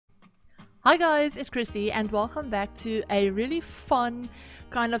Hi guys, it's Chrissie and welcome back to a really fun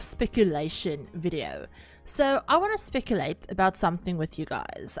kind of speculation video. So I want to speculate about something with you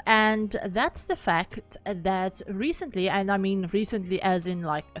guys, and that's the fact that recently, and I mean recently as in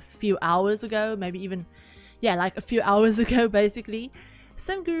like a few hours ago, maybe even, yeah, like a few hours ago basically,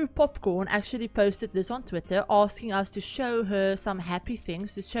 Sim Guru Popcorn actually posted this on Twitter asking us to show her some happy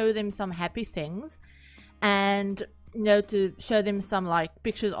things, to show them some happy things, and you know, to show them some like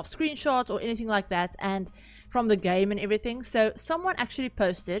pictures of screenshots or anything like that, and from the game and everything. So someone actually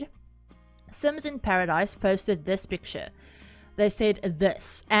posted, Sims in Paradise posted this picture. They said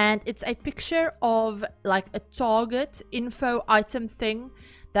this, and it's a picture of like a Target info item thing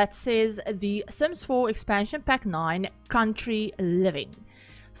that says the Sims 4 expansion pack 9 Country Living.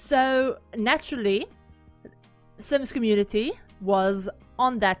 So naturally Sims community was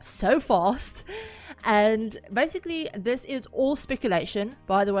on that so fast. And basically this is all speculation,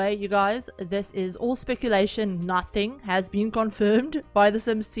 by the way, you guys. This is all speculation. Nothing has been confirmed by the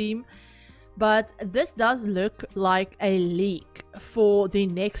Sims team, but this does look like a leak for the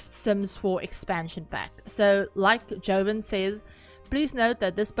next Sims 4 expansion pack. So like Jovan says, please note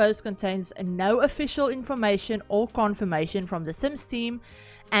that this post contains no official information or confirmation from the Sims team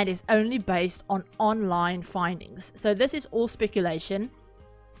and is only based on online findings. So this is all speculation.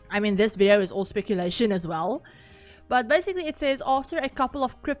 I mean, this video is all speculation as well. But basically it says, after a couple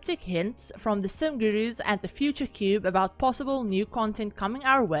of cryptic hints from the Sim Gurus and the Future Cube about possible new content coming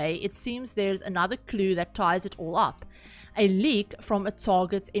our way, it seems there's another clue that ties it all up. A leak from a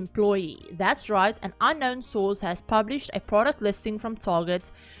Target employee. That's right, an unknown source has published a product listing from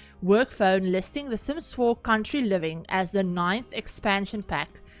Target work phone listing the Sims 4 Country Living as the 9th expansion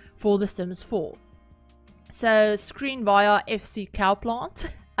pack for the Sims 4. So, screen via FC Cowplant.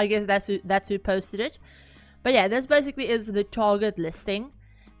 I guess that's who posted it. But yeah, this basically is the Target listing,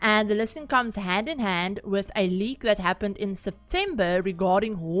 and the listing comes hand in hand with a leak that happened in September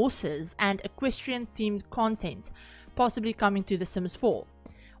regarding horses and equestrian themed content possibly coming to the Sims 4.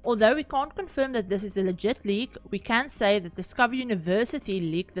 Although we can't confirm that this is a legit leak, we can say that Discover University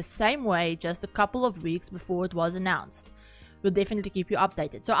leaked the same way just a couple of weeks before it was announced. We'll definitely keep you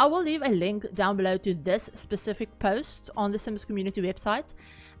updated. So I will leave a link down below to this specific post on the Sims community website.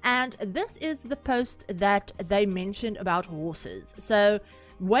 And this is the post that they mentioned about horses. So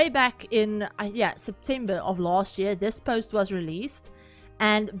way back in September of last year, this post was released.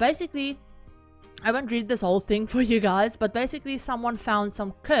 And basically, I won't read this whole thing for you guys, but basically someone found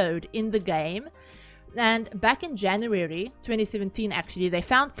some code in the game. And back in January 2017, actually, they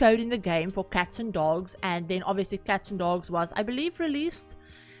found code in the game for cats and dogs. And then obviously Cats and Dogs was, I believe, released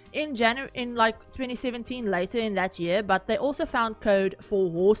in January, in like 2017, later in that year. But they also found code for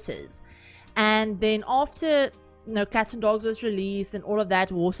horses. And then after, you know, Cats and Dogs was released and all of that,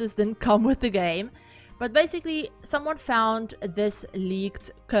 horses didn't come with the game. But basically someone found this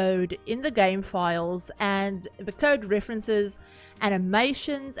leaked code in the game files, and the code references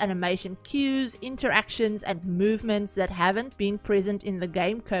animations, animation cues, interactions, and movements that haven't been present in the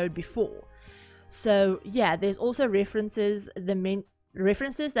game code before. So yeah, there's also references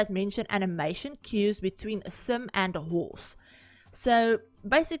that mention animation cues between a sim and a horse. So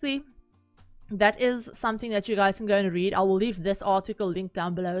basically that is something that you guys can go and read. I will leave this article linked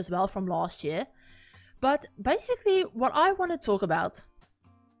down below as well from last year. But basically what I want to talk about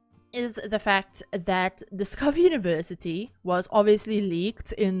is the fact that Discover University was obviously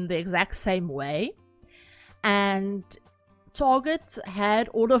leaked in the exact same way, and Target had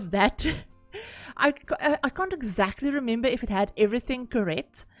all of that. I can't exactly remember if it had everything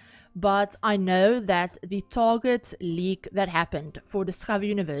correct, but I know that the Target leak that happened for Discover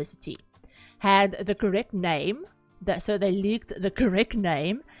University had the correct name, so they leaked the correct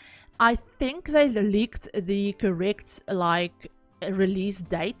name. I think they leaked the correct like release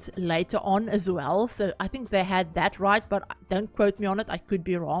date later on as well, so I think they had that right, but don't quote me on it, I could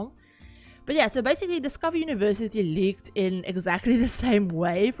be wrong. But yeah, so basically Discover University leaked in exactly the same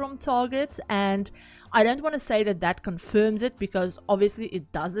way from Target, and I don't want to say that that confirms it, because obviously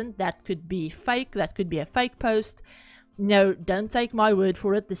it doesn't. That could be fake, that could be a fake post. No, don't take my word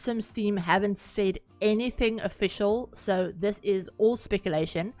for it. The Sims team haven't said anything official, so this is all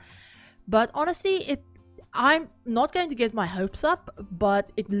speculation. But honestly, I'm not going to get my hopes up,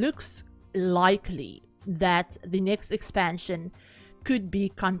 but it looks likely that the next expansion could be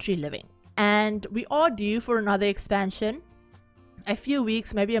Country Living. And we are due for another expansion. A few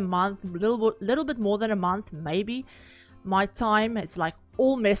weeks, maybe a month, little bit more than a month, maybe. My time is like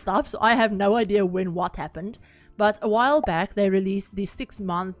all messed up, so I have no idea when what happened. But a while back they released the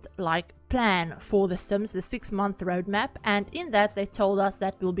 6-month like plan for The Sims, the 6-month roadmap, and in that they told us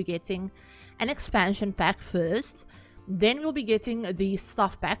that we'll be getting an expansion pack first, then we'll be getting the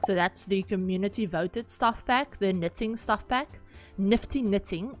stuff pack, so that's the community voted stuff pack, the knitting stuff pack, nifty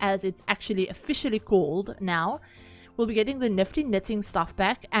knitting as it's actually officially called now. We'll be getting the nifty knitting stuff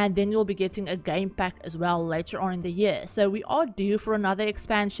pack, and then we'll be getting a game pack as well later on in the year. So we are due for another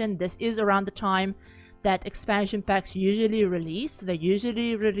expansion. This is around the time that expansion packs usually release. They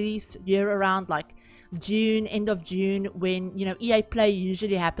usually release year around like June, end of June, when, you know, EA Play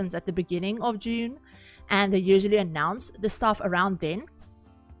usually happens at the beginning of June, and they usually announce the stuff around then.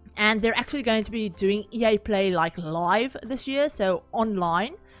 And they're actually going to be doing EA Play like live this year, so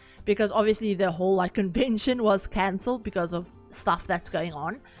online, because obviously the whole like convention was cancelled because of stuff that's going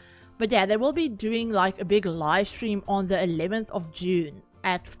on. But yeah, they will be doing like a big live stream on the 11th of June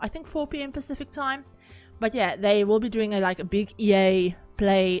at I think 4 PM Pacific time. But yeah, they will be doing a big EA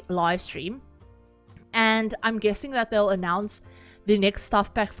Play live stream, and I'm guessing that they'll announce the next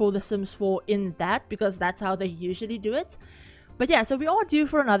stuff pack for The Sims 4 in that, because that's how they usually do it. But yeah, so we are due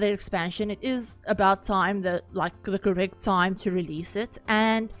for another expansion. It is about time, the correct time to release it,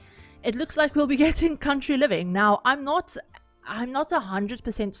 and it looks like we'll be getting Country Living. Now, I'm not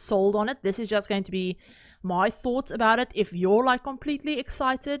 100% sold on it. This is just going to be my thoughts about it. If you're like completely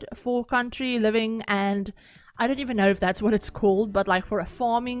excited for Country Living, and I don't even know if that's what it's called, but like for a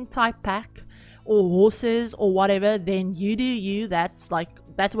farming type pack or horses or whatever, then you do you. That's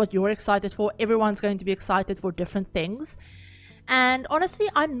what you're excited for. Everyone's going to be excited for different things. And honestly,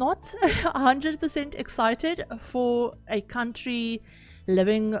 I'm not 100% excited for a Country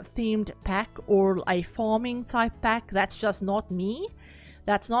Living themed pack or a farming type pack. That's just not me.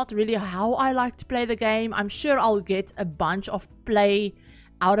 That's not really how I like to play the game. I'm sure I'll get a bunch of play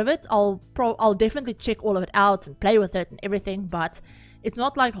out of it. I'll definitely check all of it out and play with it and everything, but it's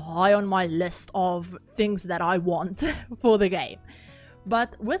not like high on my list of things that I want for the game.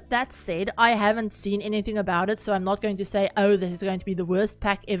 But with that said, I haven't seen anything about it, so I'm not going to say, oh, this is going to be the worst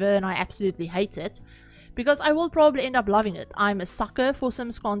pack ever and I absolutely hate it, because I will probably end up loving it. I'm a sucker for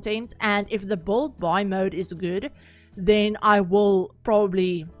Sims content, and if the build buy mode is good, then I can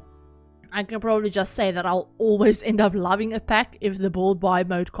probably just say that I'll always end up loving a pack if the build buy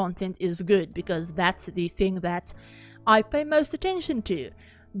mode content is good, because that's the thing that I pay most attention to.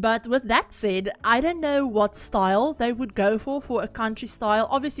 But with that said, I don't know what style they would go for a country style.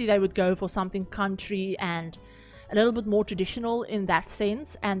 Obviously they would go for something country and a little bit more traditional in that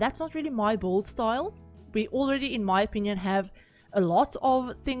sense, and that's not really my build style. We already, in my opinion, have a lot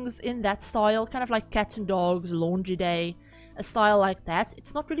of things in that style, kind of like cats and dogs, laundry day, a style like that.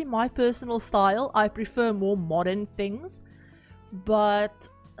 It's not really my personal style. I prefer more modern things, but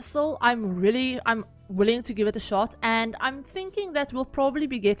still I'm willing to give it a shot, and I'm thinking that we'll probably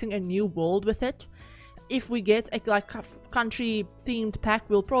be getting a new world with it. If we get a country themed pack,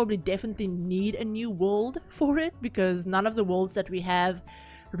 we'll probably definitely need a new world for it, because none of the worlds that we have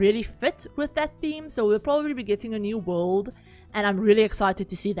really fit with that theme. So we'll probably be getting a new world, and I'm really excited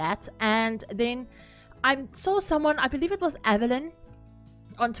to see that. And then I saw someone, I believe it was Evelyn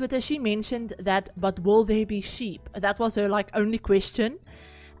on Twitter, she mentioned that, but will there be sheep? That was her like only question.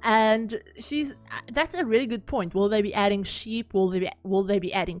 And that's a really good point. Will they be adding sheep? Will they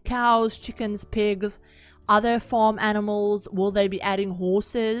be adding cows, chickens, pigs, other farm animals? Will they be adding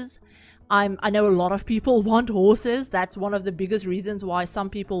horses? I know a lot of people want horses. That's one of the biggest reasons why some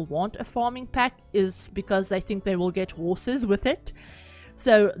people want a farming pack, is because they think they will get horses with it.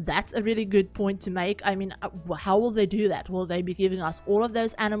 So that's a really good point to make. I mean, how will they do that? Will they be giving us all of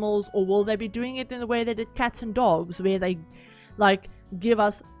those animals, or will they be doing it in the way they did cats and dogs, where they like give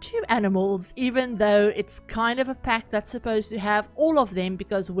us 2 animals, even though it's kind of a pack that's supposed to have all of them,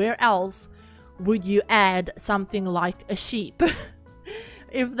 because where else would you add something like a sheep?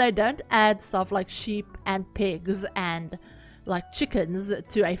 If they don't add stuff like sheep and pigs and like chickens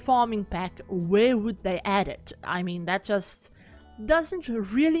to a farming pack, where would they add it? I mean, that just doesn't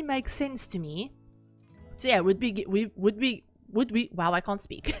really make sense to me. So yeah, would we wow, I can't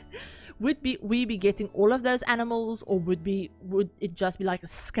speak. Would we be getting all of those animals, or would it just be like a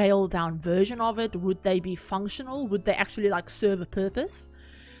scaled down version of it? Would they be functional? Would they actually like serve a purpose?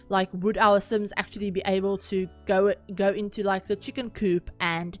 Like, would our Sims actually be able to go into like the chicken coop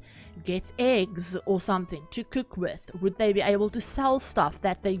and get eggs or something to cook with? Would they be able to sell stuff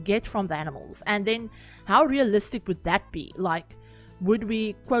that they get from the animals? And then how realistic would that be? Like, would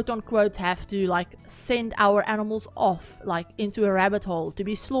we quote unquote have to like send our animals off like into a rabbit hole to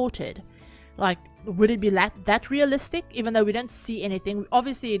be slaughtered? Like, would it be that realistic? Even though we don't see anything,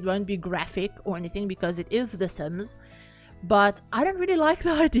 obviously it won't be graphic or anything because it is The Sims. But I don't really like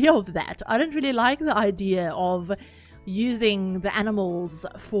the idea of that. I don't really like the idea of using the animals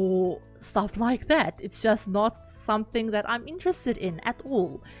for stuff like that. It's just not something that I'm interested in at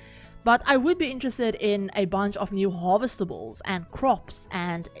all. But I would be interested in a bunch of new harvestables and crops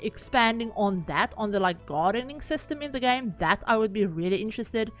and expanding on that, on the like gardening system in the game. That I would be really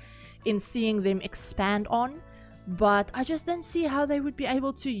interested in seeing them expand on. But I just don't see how they would be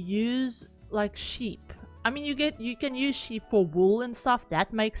able to use like sheep. I mean, you can use sheep for wool and stuff.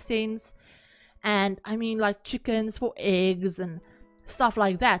 That makes sense. And I mean, like chickens for eggs and stuff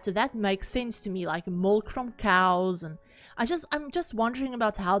like that. So that makes sense to me, like milk from cows. And I'm just wondering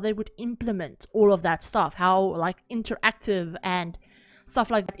about how they would implement all of that stuff, how like interactive and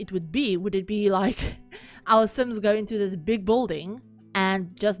stuff like that it would be. Would it be like our Sims go into this big building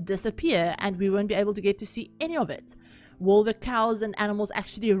and just disappear and we won't be able to get to see any of it? Will the cows and animals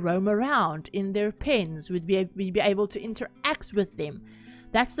actually roam around in their pens? Would we be able to interact with them?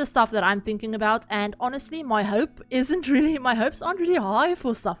 That's the stuff that I'm thinking about, and honestly, my hopes aren't really high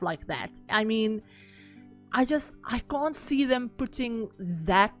for stuff like that. I mean, I can't see them putting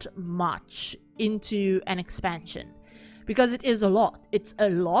that much into an expansion, because it is a lot. It's a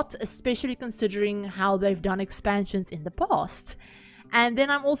lot, especially considering how they've done expansions in the past. And then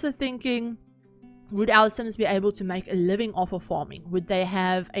I'm also thinking, would our Sims be able to make a living off of farming? Would they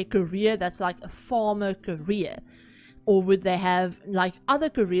have a career that's like a farmer career? Or would they have like other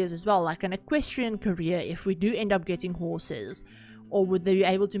careers as well, like an equestrian career if we do end up getting horses? Or would they be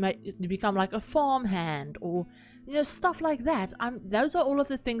able to become like a farmhand, or you know, stuff like that? Those are all of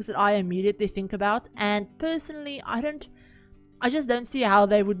the things that I immediately think about, and personally I just don't see how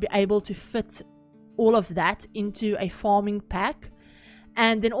they would be able to fit all of that into a farming pack.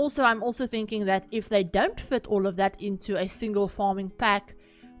 And then also I'm also thinking that if they don't fit all of that into a single farming pack,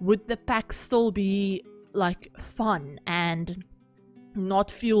 would the pack still be like fun and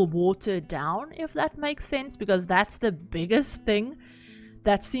not feel watered down, if that makes sense? Because that's the biggest thing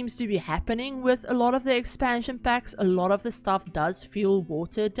that seems to be happening with a lot of the expansion packs. A lot of the stuff does feel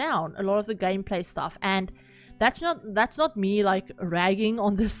watered down, a lot of the gameplay stuff, and that's not me like ragging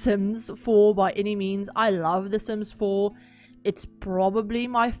on The Sims 4 by any means. I love The Sims 4. It's probably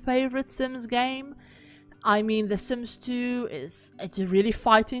my favorite Sims game. I mean, The Sims 2 it's really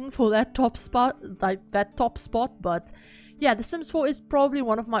fighting for that top spot, but yeah, The Sims 4 is probably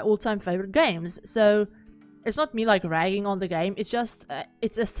one of my all-time favorite games. So it's not me like ragging on the game, it's just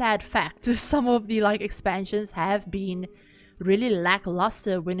it's a sad fact. Some of the like expansions have been really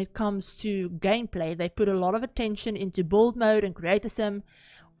lackluster when it comes to gameplay. They put a lot of attention into build mode and create a sim,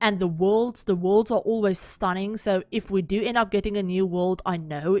 and the worlds are always stunning. So if we do end up getting a new world, I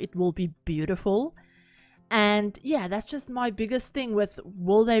know it will be beautiful. And yeah, that's just my biggest thing with,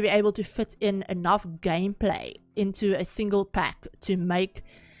 will they be able to fit in enough gameplay into a single pack to make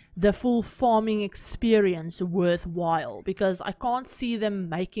the full farming experience worthwhile? Because I can't see them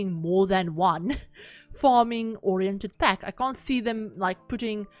making more than one farming oriented pack. I can't see them like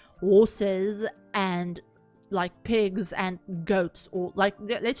putting horses and like pigs and goats, or like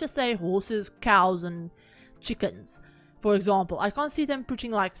let's just say horses, cows and chickens, for example. I can't see them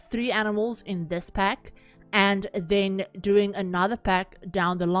putting like 3 animals in this pack and then doing another pack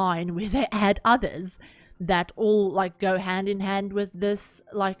down the line where they add others that all like go hand in hand with this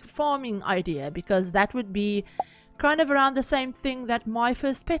like farming idea, because that would be kind of around the same thing that My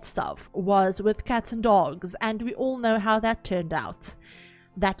First Pet stuff was with cats and dogs, and we all know how that turned out.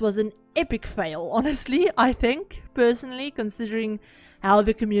 That was an epic fail, honestly. I think, personally, considering how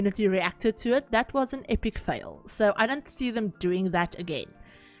the community reacted to it, that was an epic fail. So I don't see them doing that again.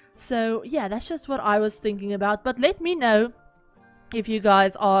 So yeah, that's just what I was thinking about. But let me know if you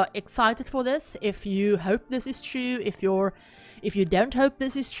guys are excited for this, if you hope this is true, if you don't hope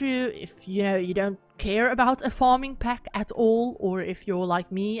this is true, if you don't care about a farming pack at all, or if you're like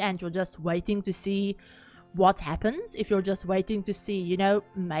me and you're just waiting to see what happens, if you're just waiting to see,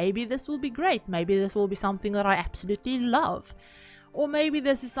 maybe this will be great, maybe this will be something that I absolutely love, or maybe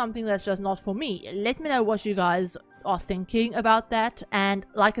this is something that's just not for me. Let me know what you guys are thinking about that. And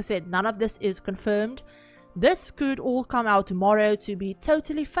like I said, none of this is confirmed. This could all come out tomorrow to be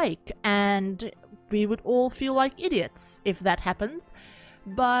totally fake, and we would all feel like idiots if that happens.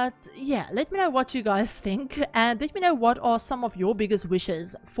 But yeah, let me know what you guys think, and let me know what are some of your biggest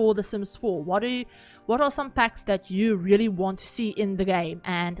wishes for The Sims 4. What are some packs that you really want to see in the game,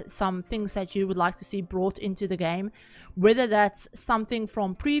 and some things that you would like to see brought into the game, whether that's something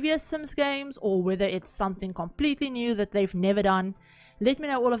from previous Sims games or whether it's something completely new that they've never done. Let me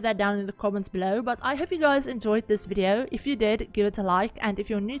know all of that down in the comments below. But I hope you guys enjoyed this video. If you did, give it a like, and if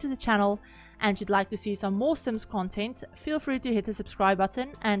you're new to the channel and you'd like to see some more Sims content, feel free to hit the subscribe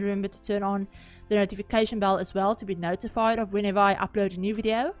button, and remember to turn on the notification bell as well to be notified of whenever I upload a new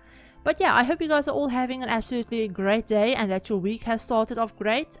video. But yeah, I hope you guys are all having an absolutely great day and that your week has started off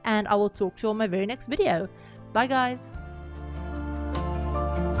great, and I will talk to you on my very next video. Bye guys!